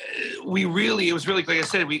 It was really, like I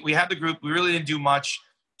said, we had the group. We really didn't do much.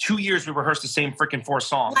 2 years we rehearsed the same freaking 4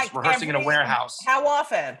 songs, rehearsing in a warehouse. How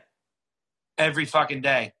often? Every fucking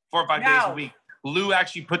day, 4 or 5 days a week. Lou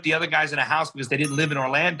actually put the other guys in a house because they didn't live in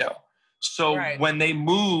Orlando. So when they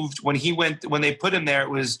moved, when they put him there, it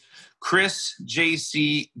was Chris,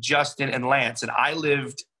 JC, Justin, and Lance. And I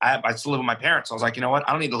still live with my parents. So I was like, you know what?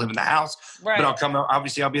 I don't need to live in the house, but I'll come.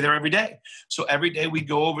 Obviously, I'll be there every day. So every day we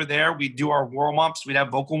go over there. We do our warm-ups. We'd have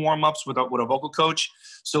vocal warm-ups with a vocal coach.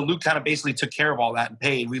 So Luke kind of basically took care of all that and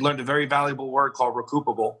paid. We learned a very valuable word called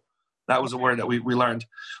recoupable. That was a word that we learned.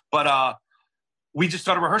 But we just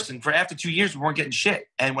started rehearsing. For after 2 years, we weren't getting shit.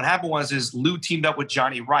 And what happened is Lou teamed up with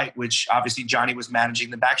Johnny Wright, which obviously Johnny was managing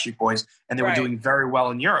the Backstreet Boys, and they were doing very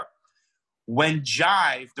well in Europe. When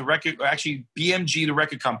Jive, BMG, the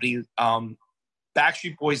record company,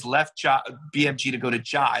 Backstreet Boys left BMG to go to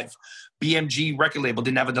Jive. BMG record label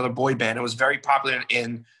didn't have another boy band. It was very popular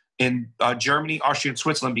in Germany, Austria, and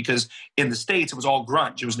Switzerland because in the States, it was all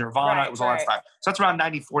grunge. It was Nirvana. It was all that stuff. So that's around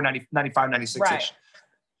 94, 95, 96-ish.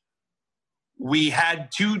 We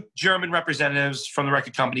had 2 German representatives from the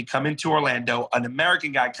record company come into Orlando, an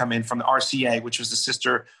American guy come in from the RCA, which was the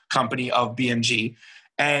sister company of BMG.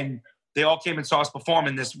 And they all came and saw us perform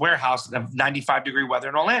in this warehouse in 95-degree weather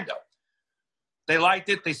in Orlando. They liked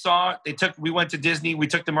it. They saw it. We went to Disney. We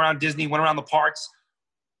took them around Disney, went around the parks.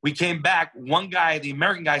 We came back. One guy, the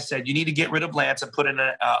American guy, said, you need to get rid of Lance and put in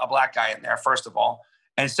a black guy in there, first of all.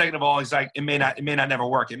 And second of all, he's like, it may not never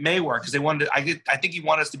work. It may work because they wanted to, I think he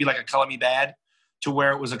wanted us to be like a Color Me Bad, to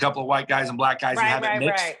where it was a couple of white guys and black guys and have it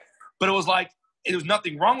mixed. But it was like, there was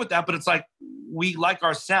nothing wrong with that, but it's like, we like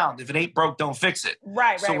our sound. If it ain't broke, don't fix it.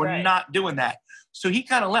 So we're not doing that. So he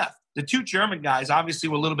kind of left. The 2 German guys obviously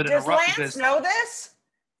were a little bit in a rough. Does Lance know this?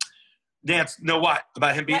 Lance, know what?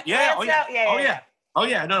 About him being, Oh,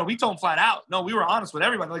 yeah. No, we told him flat out. No, we were honest with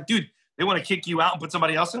everybody. Like, dude, they want to kick you out and put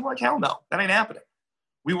somebody else in? We're like, hell no. That ain't happening.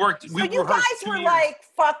 We worked. So you guys were like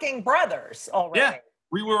fucking brothers already. Yeah.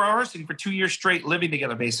 We were rehearsing for 2 years straight, living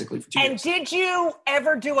together basically for 2 years. And did you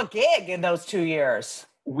ever do a gig in those 2 years?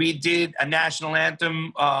 We did a national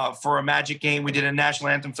anthem for a Magic game. We did a national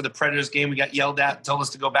anthem for the Predators game. We got yelled at and told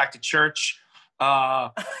us to go back to church. We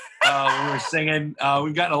were singing.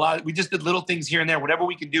 We've gotten a lot. We just did little things here and there. Whatever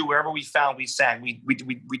we could do, wherever we found, we sang. We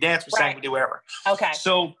danced, we sang, we did whatever. Okay.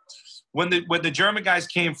 So when the German guys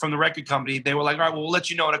came from the record company, they were like, all right, well, we'll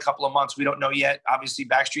let you know in a couple of months. We don't know yet. Obviously,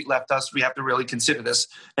 Backstreet left us. We have to really consider this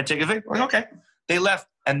and take a thing. Like, okay. They left,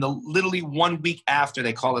 and literally 1 week after,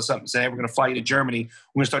 they called us up and said, hey, we're going to fly you to Germany.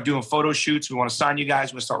 We're going to start doing photo shoots. We want to sign you guys.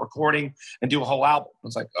 We're going to start recording and do a whole album. I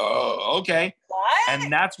was like, oh, okay. What?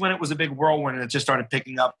 And that's when it was a big whirlwind, and it just started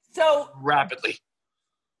picking up rapidly.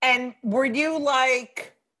 And were you,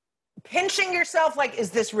 like, pinching yourself? Like, is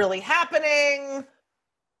this really happening?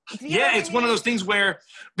 Yeah, it's one of those things where,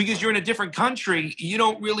 because you're in a different country, you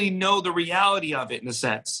don't really know the reality of it in a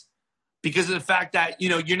sense. Because of the fact that,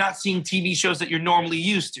 you're not seeing TV shows that you're normally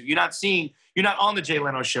used to. You're not on the Jay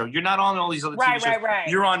Leno show. You're not on all these other TV shows. Right.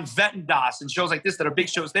 You're on Vet and DOS and shows like this that are big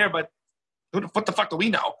shows there, but what the fuck do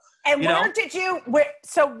we know? And where did you,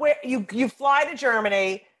 you fly to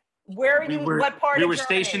Germany, what part of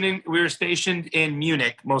Germany? We were stationed in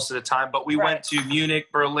Munich most of the time, but we went to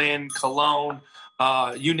Munich, Berlin, Cologne,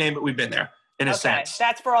 you name it, we've been there in a sense.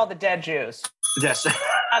 That's for all the dead Jews. Yes.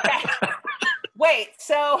 Okay. Wait,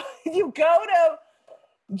 so you go to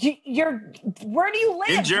where do you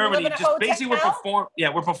live? In Germany. Do you live in a hotel?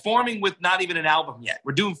 We're performing with not even an album yet.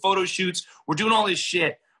 We're doing photo shoots. We're doing all this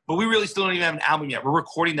shit, but we really still don't even have an album yet. We're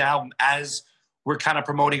recording the album as we're kind of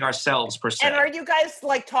promoting ourselves per se. And are you guys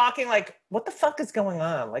like talking like, what the fuck is going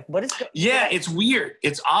on? Like, what is it's weird.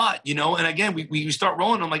 It's odd, And again, we start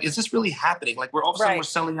rolling. I'm like, is this really happening? Like all of a sudden we're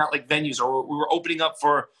selling out like venues, or we were opening up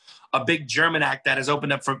for a big German act that has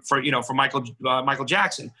opened up for Michael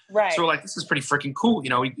Jackson. Right. So we're like, this is pretty freaking cool,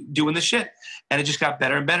 doing this shit. And it just got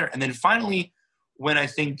better and better. And then finally, when I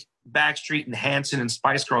think Backstreet and Hanson and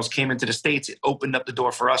Spice Girls came into the States, it opened up the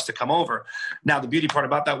door for us to come over. Now, the beauty part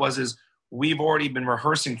about that is we've already been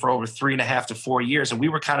rehearsing for over 3.5 to 4 years, and we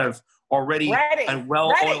were kind of already a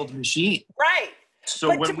well-oiled machine. Right.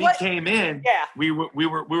 So when we came in, we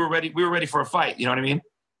were ready. We were ready for a fight. You know what I mean?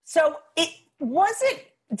 So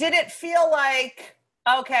did it feel like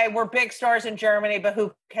okay, we're big stars in Germany, but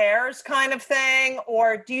who cares kind of thing?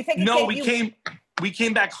 Or do you think we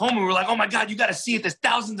came back home and we were like, oh my God, you got to see it. There's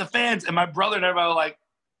thousands of fans. And my brother and everybody were like,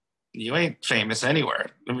 you ain't famous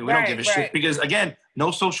anywhere. I mean, we don't give a shit because, again, no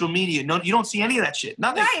social media. No, you don't see any of that shit.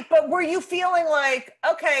 Nothing. Right, but were you feeling like,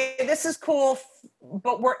 okay, this is cool,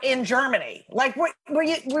 but we're in Germany? Like, were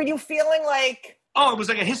you feeling like? Oh, it was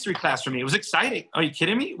like a history class for me. It was exciting. Are you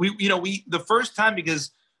kidding me? We the first time,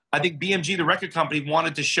 because I think BMG, the record company,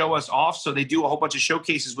 wanted to show us off, so they do a whole bunch of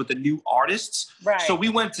showcases with the new artists. Right. So we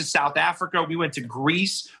went to South Africa. We went to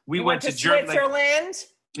Greece. We went to Germany. Switzerland.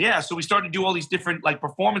 Yeah, so we started to do all these different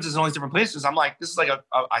performances in all these different places. I'm like, this is like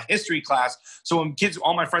a history class. So when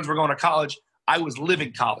all my friends were going to college, I was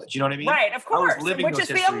living college. You know what I mean? Right, of course. Which is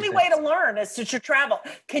the only way to learn is to travel.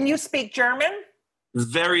 Can you speak German?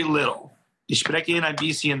 Very little. Ich spreche ein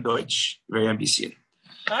bisschen Deutsch. Very ein bisschen.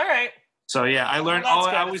 All right. So yeah, I learned. Well,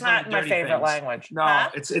 I always learned my favorite things. Language. No, huh?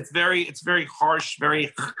 it's very harsh.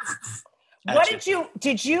 Very. What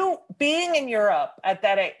did you being in Europe at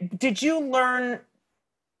that age? Did you learn?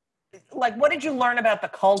 Like, what did you learn about the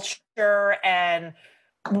culture, and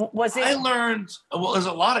was it? I learned, well, there's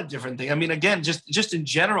a lot of different things. I mean, again, just in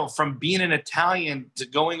general, from being an Italian to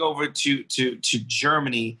going over to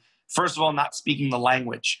Germany, first of all, not speaking the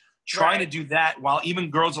language, trying to do that while even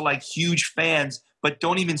girls are like huge fans, but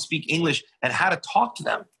don't even speak English, and how to talk to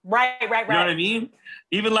them. Right. You know what I mean?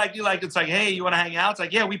 Even it's like, hey, you want to hang out? It's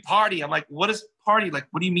like, yeah, we party. I'm like, what is party? Like,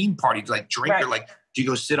 what do you mean party? Like drink or like, do you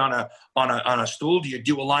go sit on a stool? Do you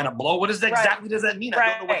do a line of blow? What does that exactly does that mean?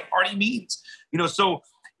 I don't know what party means. So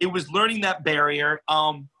it was learning that barrier.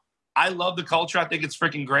 I love the culture. I think it's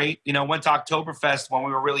freaking great. Went to Oktoberfest when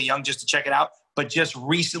we were really young just to check it out. But just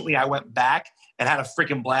recently I went back and had a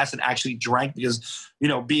freaking blast and actually drank because, we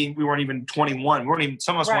weren't even 21.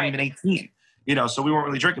 Some of us weren't even 18, so we weren't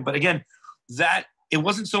really drinking. But again, that it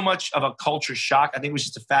wasn't so much of a culture shock. I think it was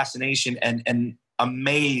just a fascination and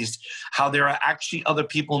amazed how there are actually other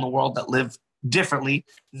people in the world that live differently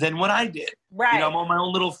than what I did. Right. I'm on my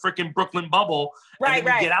own little freaking Brooklyn bubble. Right, and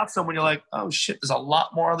then you get out somewhere and you're like, oh shit, there's a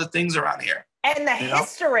lot more other things around here. And the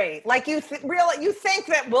history, like you think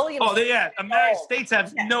that William. Oh, United States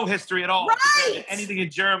have no history at all. Right. Anything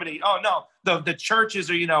in Germany. Oh no, the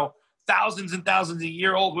churches are thousands and thousands of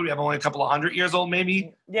years old. What do we have? Only a couple of 100 years old,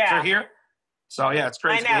 maybe. Yeah. For here. So yeah, it's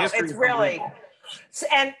crazy. I know it's really. So,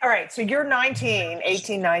 and all right, so you're 18,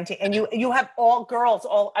 19, and you have all girls.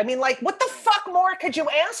 What the fuck more could you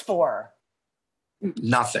ask for?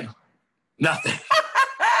 Nothing.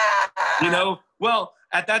 Well,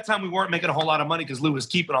 at that time we weren't making a whole lot of money because Lou was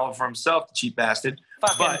keeping all of it for himself, the cheap bastard.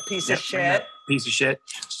 Fucking piece of shit. Piece of shit.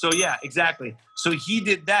 So yeah, exactly. So he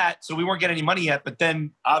did that. So we weren't getting any money yet. But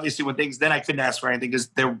then obviously then I couldn't ask for anything because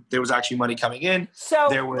there was actually money coming in. So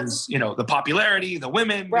there was, the popularity, the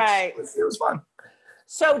women. Right. It was fun.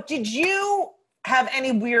 So did you have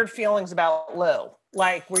any weird feelings about Lou?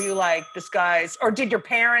 Like, were you like, this guy's, or did your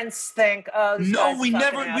parents think, oh, this No, we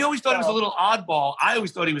we always thought he was a little oddball. I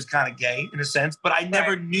always thought he was kind of gay in a sense, but I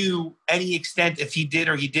never knew any extent if he did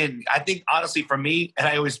or he didn't. I think, honestly, for me, and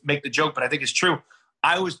I always make the joke, but I think it's true,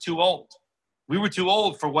 I was too old. We were too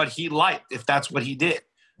old for what he liked, if that's what he did.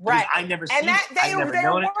 Right. I never seen it. I never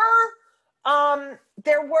known it.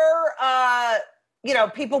 There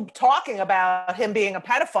were people talking about him being a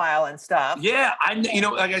pedophile and stuff. Yeah,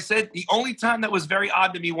 like I said, the only time that was very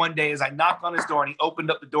odd to me one day is I knocked on his door and he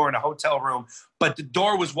opened up the door in a hotel room, but the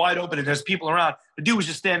door was wide open and there's people around. The dude was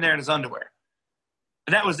just standing there in his underwear.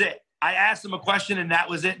 And that was it. I asked him a question and that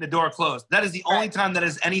was it, and the door closed. That is the only time that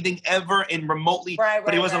has anything ever in remotely,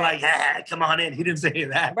 but he wasn't like, come on in. He didn't say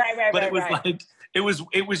that. But it was like, it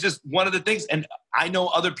was just one of the things. And I know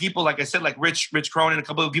other people, like I said, like Rich Cronin, a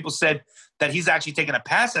couple of people said that he's actually taken a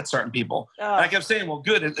pass at certain people. And I kept saying, well,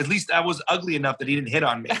 good. At least I was ugly enough that he didn't hit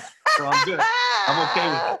on me. So I'm good. I'm okay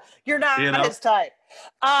with it. You're not his type.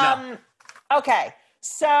 No. Okay.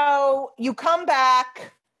 So you come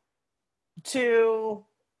back to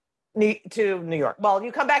New York. Well,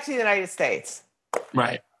 you come back to the United States.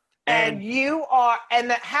 Right. And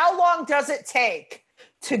how long does it take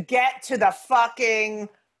to get to the fucking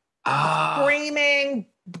screaming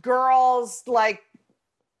girls like?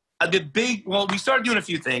 We started doing a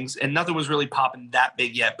few things and nothing was really popping that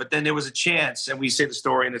big yet. But then there was a chance, and we say the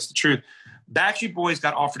story and it's the truth. Backstreet Boys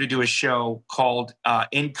got offered to do a show called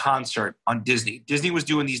In Concert on Disney. Disney was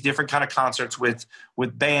doing these different kind of concerts with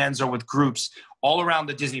bands or with groups all around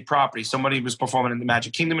the Disney property. Somebody was performing in the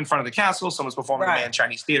Magic Kingdom in front of the castle. Someone was performing in the Man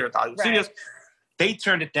Chinese Theater at the Hollywood Studios. They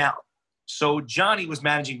turned it down. So Johnny was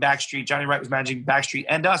managing Backstreet. Johnny Wright was managing Backstreet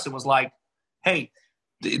and us and was like, hey,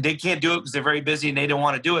 they can't do it because they're very busy and they don't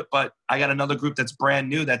want to do it. But I got another group that's brand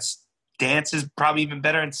new that's dances probably even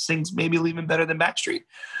better and sings maybe even better than Backstreet.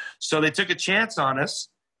 So they took a chance on us,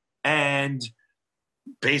 and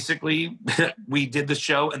basically we did the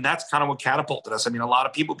show, and that's kind of what catapulted us. I mean, a lot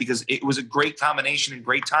of people, because it was a great combination and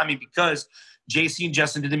great timing, because JC and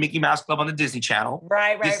Justin did the Mickey Mouse Club on the Disney Channel.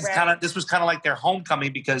 This was kind of like their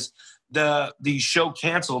homecoming, because the show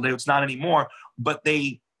canceled. It's not anymore, but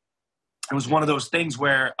it was one of those things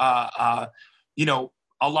where you know,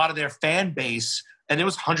 a lot of their fan base, and there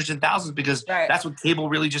was hundreds and thousands, because that's when cable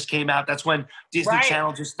really just came out. That's when Disney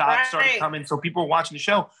Channel just started coming. So people were watching the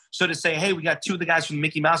show. So to say, hey, we got 2 of the guys from the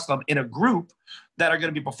Mickey Mouse Club in a group that are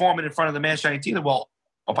going to be performing in front of the Man Shining Theater, well,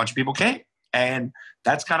 a bunch of people came. And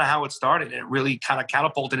that's kind of how it started. It really kind of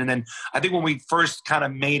catapulted. And then I think when we first kind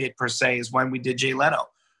of made it, per se, is when we did Jay Leno.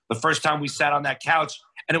 The first time we sat on that couch,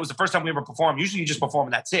 and it was the first time we ever performed. Usually you just perform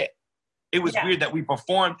and that's it. It was weird that we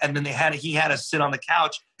performed, and then he had us sit on the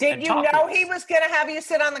couch. Did you know he was going to have you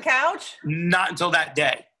sit on the couch? Not until that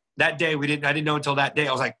day. That day I didn't know until that day.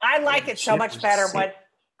 I was like, I like it so much better when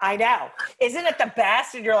I know. Isn't it the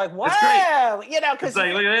best? And you're like, whoa, you know, because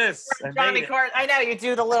like, look at this. Johnny Carson. I know you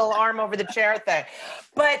do the little arm over the chair thing,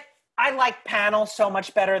 but I like panels so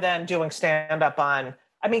much better than doing stand up on.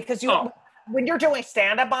 I mean, because when you're doing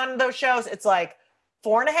stand up on those shows, it's like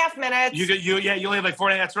 4.5 minutes. You only have like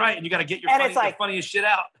 4.5. That's right, and you got to get your the funniest shit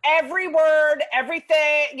out. Every word,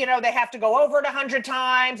 everything. You know, they have to go over it 100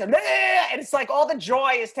 times, and it's like all the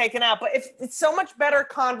joy is taken out. But it's so much better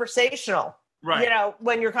conversational. Right. You know,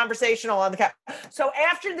 when you're conversational on the couch. So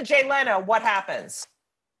after the Jay Leno, what happens?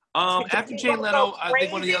 After Jay Leno, I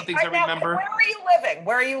think one of the other things I remember.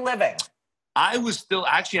 Where are you living? I was still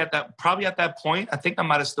actually at that point. I think I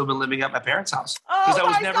might have still been living at my parents' house. Oh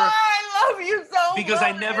my God, I love you so much. Because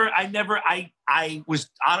I was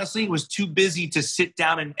honestly was too busy to sit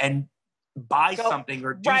down and buy something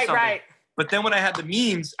or do something. Right. But then when I had the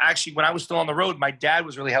means, actually, when I was still on the road, my dad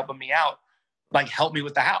was really helping me out. Like, help me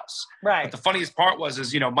with the house. Right. But the funniest part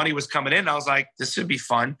was, you know, money was coming in. And I was like, this should be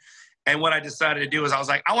fun. And what I decided to do is I was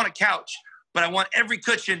like, I want a couch, but I want every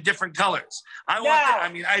cushion different colors.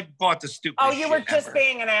 I bought the stupid shit. Oh, you were just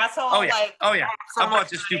being an asshole? Oh, yeah. I bought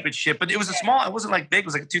this stupid shit. But it was it wasn't like big. It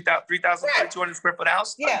was like a 3,200 square foot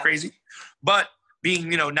house. Yeah. Crazy. But being,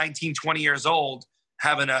 19, 20 years old,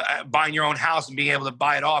 having buying your own house and being able to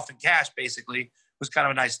buy it off in cash, basically, was kind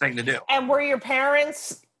of a nice thing to do. And were your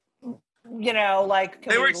parents... they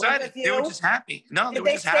were excited. They were just happy. No, they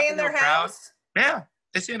were just happy. Did they stay in their house? Yeah,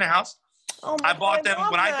 they stay in their house. Oh I bought them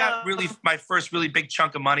when I got my first really big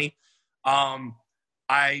chunk of money.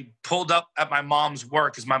 I pulled up at my mom's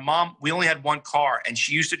work because my mom, we only had one car, and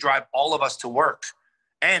she used to drive all of us to work,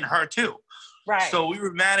 and her too. Right. So we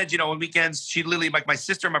would manage, on weekends. She literally, like my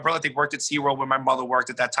sister and my brother, they worked at SeaWorld where my mother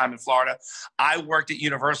worked at that time in Florida. I worked at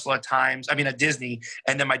Universal at times. At Disney,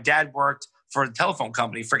 and then my dad worked for the telephone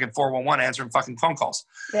company, freaking 411, answering fucking phone calls.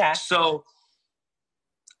 Yeah. So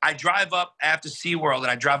I drive up after SeaWorld, and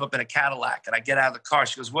I drive up in a Cadillac, and I get out of the car.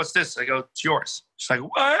 She goes, "What's this?" I go, "It's yours." She's like,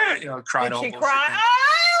 "What?" Cried. Did she cry?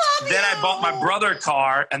 Then I bought my brother a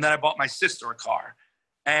car, and then I bought my sister a car.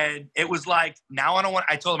 And it was like, now I don't want,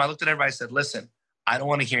 I told him, I looked at everybody, I said, listen, I don't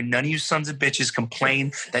want to hear none of you sons of bitches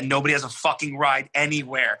complain that nobody has a fucking ride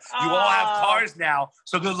anywhere. You all have cars now,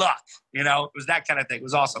 so good luck. It was that kind of thing. It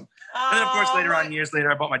was awesome. And then, of course, years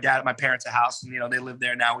later, I bought my parents a house, and, they live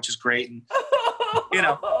there now, which is great. And, you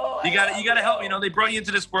gotta help. They brought you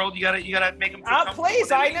into this world. You gotta make them feel comfortable.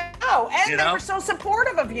 Please, I know. And they were so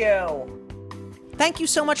supportive of you. Thank you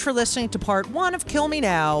so much for listening to part 1 of Kill Me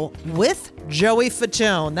Now with Joey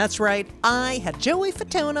Fatone. That's right, I had Joey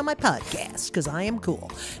Fatone on my podcast because I am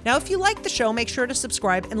cool. Now, if you like the show, make sure to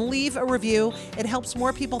subscribe and leave a review. It helps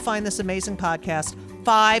more people find this amazing podcast.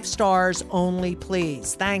 5 stars only,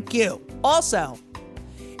 please. Thank you. Also,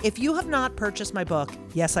 if you have not purchased my book,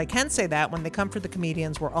 yes, I can say that, When They Come for the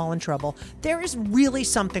Comedians, We're All in Trouble, there is really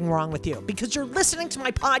something wrong with you because you're listening to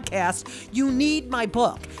my podcast. You need my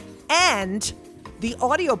book. And the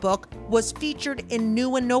audiobook was featured in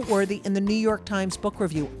New and Noteworthy in the New York Times Book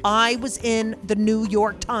Review. I was in the New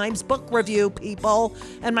York Times Book Review, people,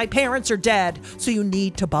 and my parents are dead, so you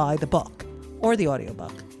need to buy the book or the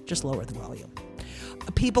audiobook. Just lower the volume.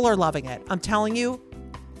 People are loving it. I'm telling you,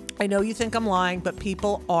 I know you think I'm lying, but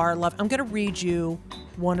people are loving it. I'm going to read you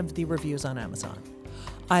one of the reviews on Amazon.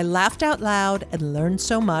 I laughed out loud and learned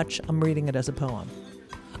so much. I'm reading it as a poem.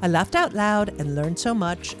 I laughed out loud and learned so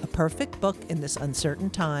much, a perfect book in this uncertain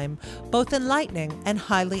time, both enlightening and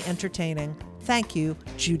highly entertaining. Thank you,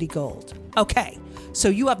 Judy Gold. Okay, so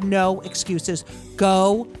you have no excuses.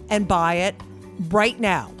 Go and buy it right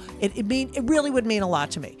now. It really would mean a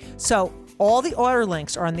lot to me. So all the order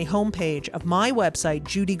links are on the homepage of my website,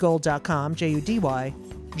 judygold.com,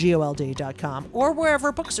 JUDYGOLD.com, or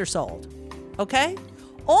wherever books are sold. Okay?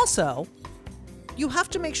 Also, you have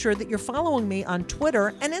to make sure that you're following me on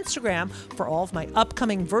Twitter and Instagram for all of my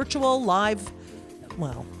upcoming virtual live,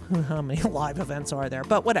 well, how many live events are there?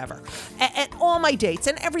 But whatever. And all my dates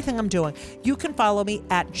and everything I'm doing. You can follow me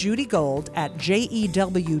at Judy Gold, at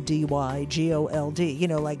JEWDYGOLD. You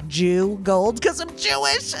know, like Jew Gold, because I'm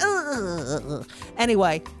Jewish.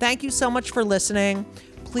 Anyway, thank you so much for listening.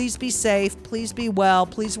 Please be safe. Please be well.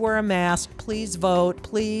 Please wear a mask. Please vote.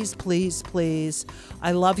 Please, please, please.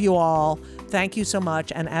 I love you all. Thank you so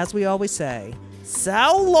much. And as we always say,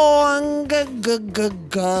 so long.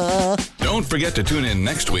 Don't forget to tune in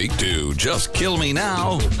next week to Just Kill Me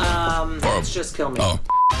Now. It's Just Kill Me. Oh.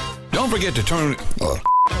 Don't forget to turn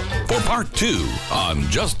for part 2 on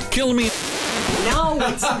Just Kill Me. No,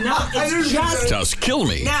 it's not. It's Just Kill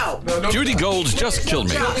Me. No. Judy Gold's Just Kill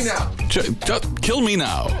Me. Kill me now. Just kill me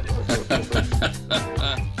now.